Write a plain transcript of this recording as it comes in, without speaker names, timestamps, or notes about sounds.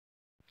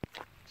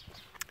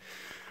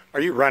Are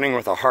you running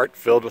with a heart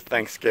filled with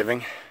Thanksgiving?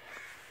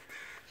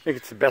 I think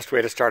it's the best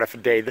way to start off a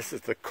day. This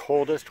is the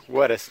coldest,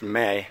 wettest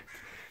May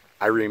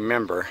I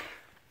remember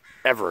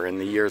ever in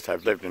the years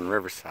I've lived in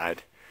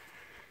Riverside.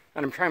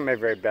 And I'm trying my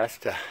very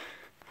best to,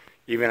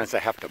 even as I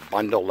have to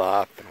bundle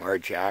up and wear a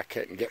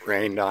jacket and get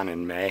rained on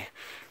in May,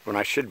 when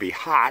I should be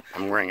hot,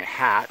 I'm wearing a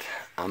hat,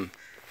 to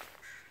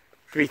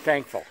be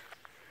thankful.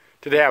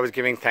 Today I was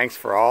giving thanks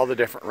for all the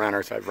different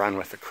runners I've run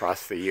with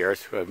across the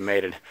years who have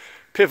made a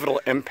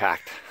pivotal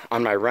impact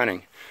on my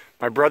running.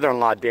 My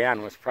brother-in-law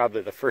Dan was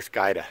probably the first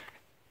guy to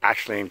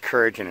actually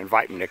encourage and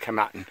invite me to come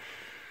out and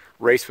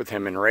race with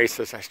him in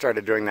races. I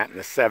started doing that in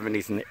the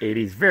 70s and the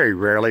 80s, very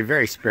rarely,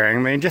 very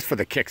sparingly, and just for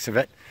the kicks of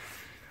it.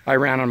 I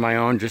ran on my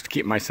own just to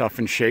keep myself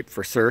in shape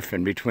for surf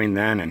in between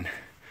then, and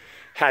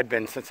had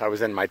been since I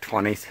was in my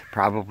 20s,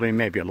 probably,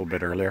 maybe a little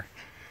bit earlier.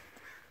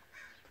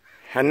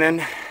 And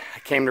then I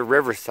came to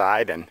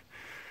Riverside, and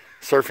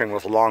surfing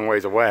was a long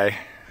ways away.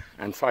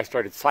 And so I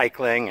started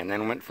cycling, and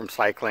then went from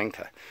cycling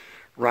to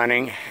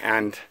running,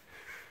 and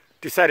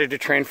decided to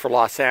train for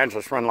Los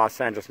Angeles, run Los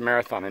Angeles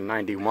Marathon in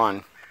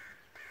 '91,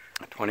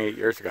 28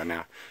 years ago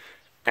now.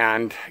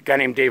 And a guy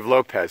named Dave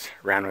Lopez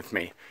ran with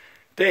me.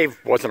 Dave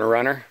wasn't a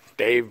runner.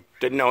 Dave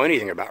didn't know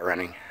anything about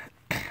running.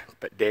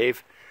 But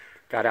Dave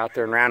got out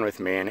there and ran with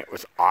me, and it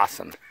was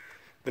awesome.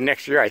 The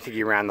next year, I think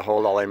he ran the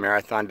whole LA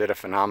Marathon, did a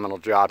phenomenal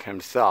job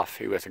himself.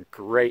 He was a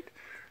great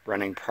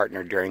running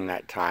partner during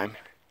that time.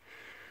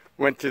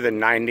 Went through the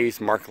 90s,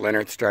 Mark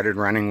Leonard started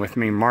running with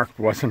me. Mark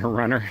wasn't a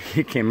runner.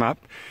 He came up,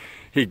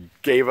 he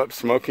gave up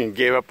smoking,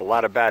 gave up a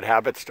lot of bad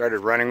habits, started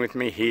running with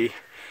me. He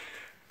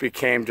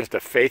became just a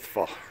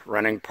faithful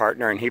running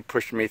partner, and he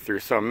pushed me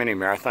through so many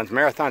marathons.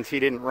 Marathons he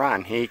didn't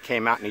run. He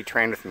came out and he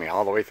trained with me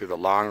all the way through the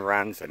long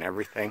runs and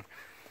everything.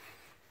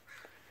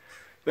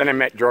 Then I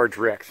met George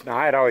Ricks. Now,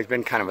 I had always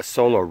been kind of a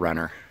solo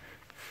runner.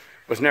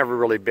 Was never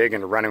really big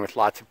into running with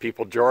lots of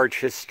people. George,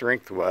 his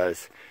strength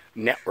was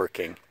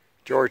networking.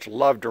 George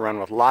loved to run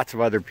with lots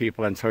of other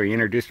people, and so he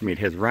introduced me to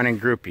his running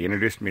group. He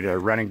introduced me to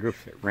running groups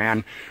that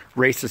ran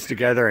races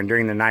together, and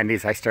during the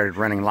 90s I started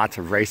running lots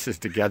of races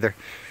together.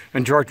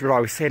 And George would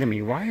always say to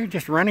me, "Why are you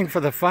just running for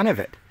the fun of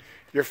it?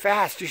 You're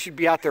fast. You should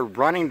be out there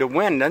running to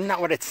win. Isn't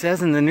that what it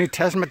says in the New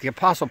Testament? The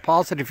Apostle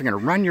Paul said if you're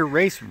going to run your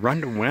race,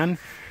 run to win."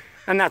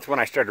 And that's when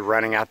I started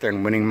running out there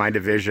and winning my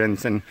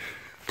divisions and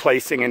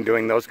placing and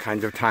doing those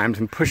kinds of times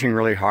and pushing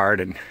really hard.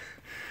 And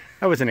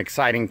that was an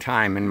exciting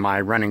time in my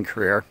running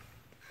career.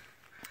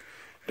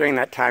 During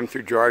that time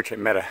through George, I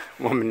met a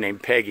woman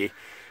named Peggy.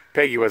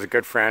 Peggy was a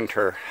good friend.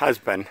 Her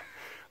husband,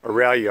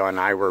 Aurelio, and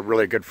I were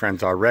really good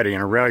friends already.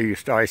 And Aurelio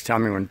used to always tell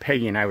me when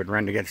Peggy and I would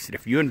run together, he said,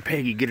 "If you and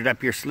Peggy get it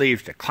up your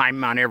sleeves to climb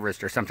Mount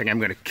Everest or something, I'm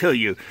going to kill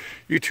you.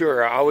 You two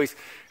are always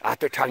out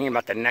there talking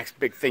about the next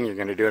big thing you're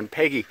going to do." And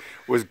Peggy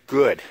was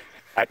good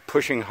at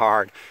pushing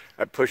hard,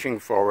 at pushing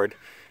forward,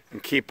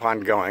 and keep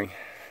on going.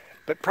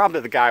 But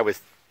probably the guy I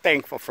was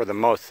thankful for the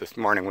most this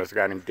morning was a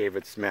guy named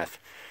David Smith.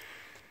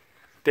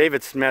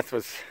 David Smith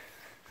was,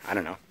 I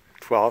don't know,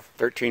 12,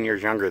 13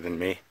 years younger than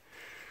me.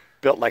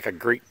 Built like a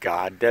Greek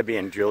god. Debbie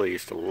and Julie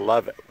used to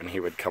love it when he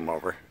would come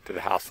over to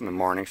the house in the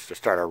mornings to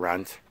start our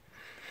runs.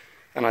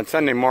 And on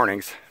Sunday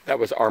mornings, that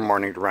was our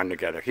morning to run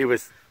together. He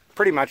was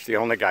pretty much the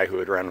only guy who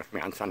would run with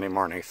me on Sunday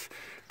mornings.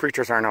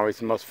 Preachers aren't always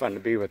the most fun to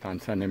be with on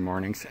Sunday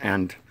mornings.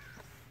 And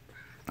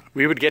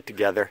we would get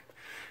together,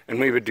 and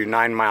we would do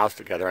 9 miles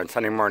together on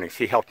Sunday mornings.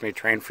 He helped me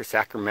train for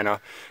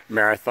Sacramento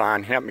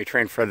Marathon. He helped me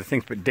train for other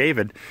things. But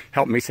David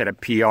helped me set a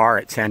PR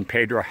at San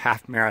Pedro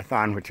half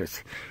marathon, which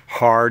is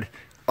hard,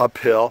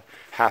 uphill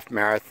half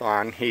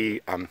marathon.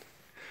 He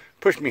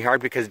pushed me hard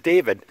because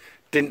David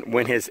didn't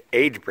win his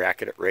age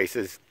bracket at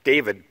races.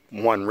 David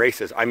won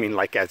races. I mean,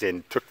 like as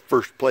in took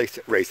first place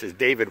at races.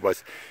 David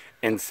was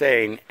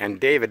insane, and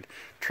David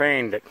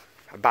trained at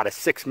about a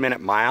 6-minute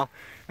mile.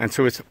 And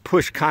so his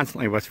push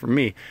constantly was for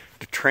me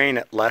to train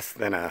at less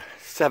than a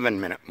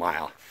 7-minute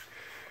mile.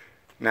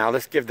 Now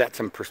let's give that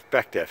some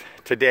perspective.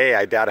 Today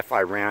I doubt if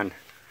I ran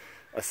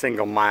a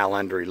single mile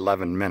under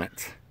 11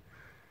 minutes.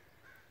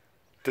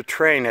 To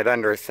train at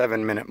under a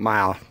 7-minute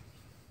mile,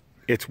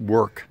 it's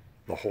work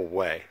the whole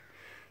way.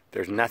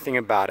 There's nothing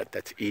about it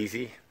that's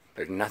easy.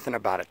 There's nothing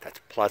about it that's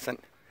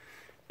pleasant.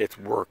 It's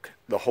work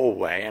the whole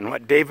way. And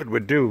what David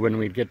would do when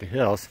we'd get to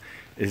hills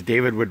is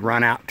David would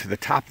run out to the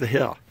top of the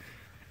hill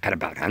at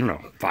about, I don't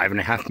know,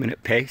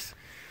 5.5-minute pace.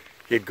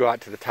 He'd go out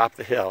to the top of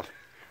the hill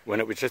when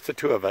it was just the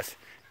two of us,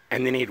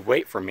 and then he'd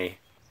wait for me,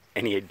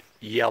 and he'd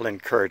yell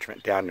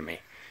encouragement down to me.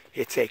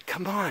 He'd say,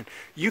 "Come on,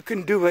 you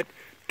can do it.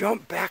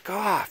 Don't back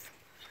off.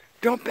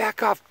 Don't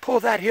back off. Pull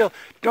that hill.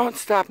 Don't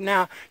stop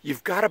now.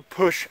 You've got to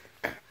push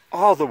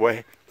all the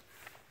way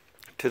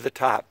to the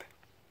top."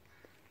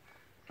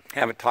 I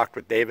haven't talked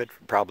with David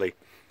for probably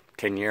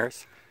 10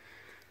 years,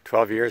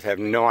 12 years. I have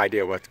no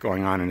idea what's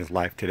going on in his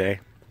life today.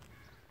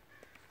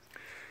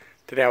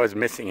 Today I was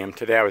missing him.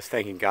 Today I was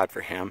thanking God for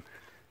him.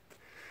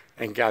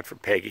 Thanking God for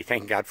Peggy.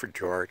 Thanking God for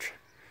George.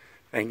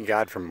 Thanking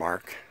God for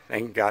Mark.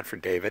 Thanking God for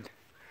David.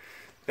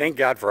 Thank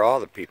God for all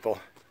the people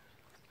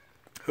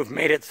who've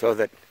made it so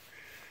that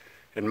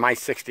In my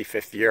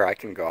 65th year, I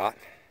can go out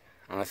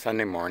on a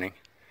Sunday morning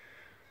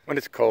when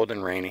it's cold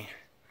and rainy,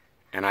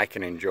 and I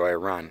can enjoy a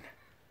run.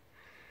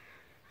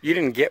 You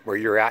didn't get where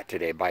you're at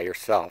today by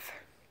yourself.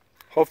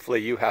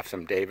 Hopefully you have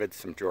some Davids,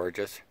 some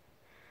Georges,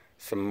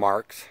 some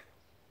Marks,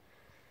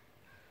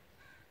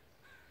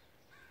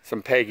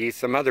 some Peggies,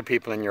 some other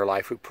people in your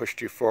life who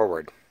pushed you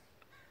forward.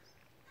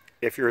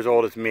 If you're as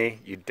old as me,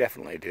 you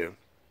definitely do.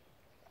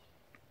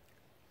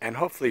 And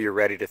hopefully you're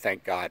ready to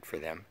thank God for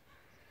them.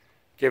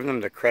 Give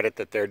them the credit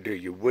that they're due.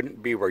 You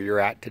wouldn't be where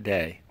you're at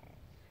today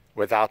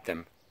without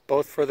them,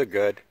 both for the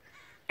good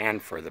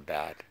and for the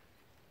bad.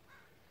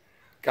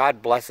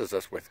 God blesses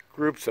us with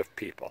groups of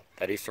people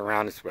that he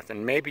surrounds us with.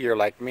 And maybe you're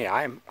like me.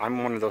 I'm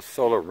one of those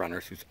solo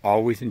runners who's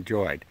always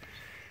enjoyed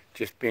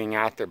just being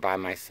out there by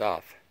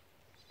myself.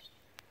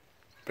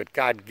 But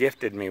God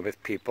gifted me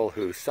with people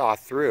who saw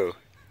through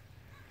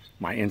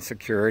my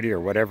insecurity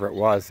or whatever it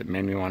was that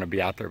made me want to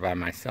be out there by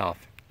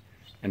myself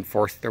and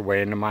forced their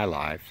way into my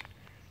life.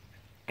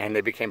 And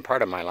they became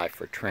part of my life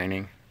for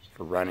training,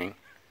 for running,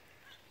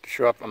 to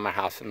show up at my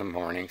house in the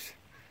mornings,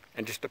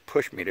 and just to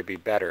push me to be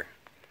better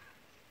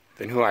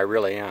than who I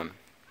really am.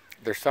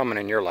 There's someone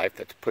in your life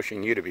that's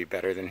pushing you to be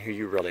better than who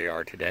you really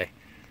are today.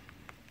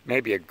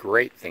 Maybe a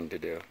great thing to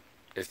do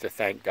is to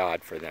thank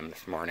God for them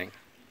this morning.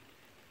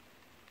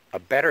 A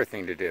better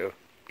thing to do,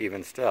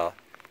 even still,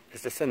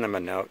 is to send them a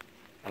note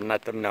and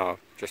let them know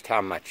just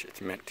how much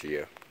it's meant to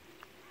you.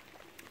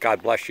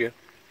 God bless you.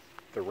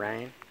 The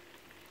rain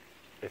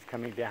is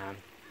coming down.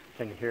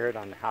 Can you hear it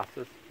on the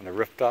houses, on the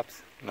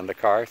rooftops, and on the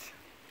cars?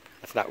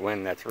 That's not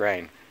wind, that's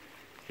rain.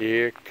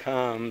 Here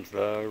comes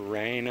the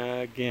rain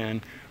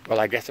again. Well,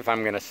 I guess if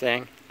I'm going to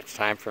sing, it's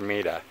time for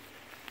me to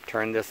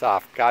turn this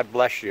off. God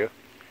bless you.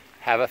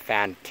 Have a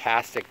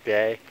fantastic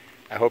day.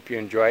 I hope you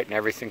enjoy it in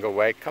every single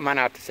way. Come on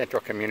out to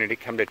Central Community.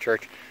 Come to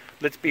church.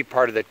 Let's be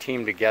part of the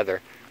team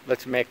together.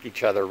 Let's make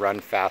each other run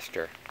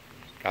faster.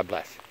 God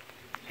bless.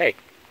 Hey,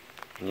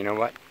 and you know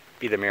what?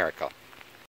 Be the miracle.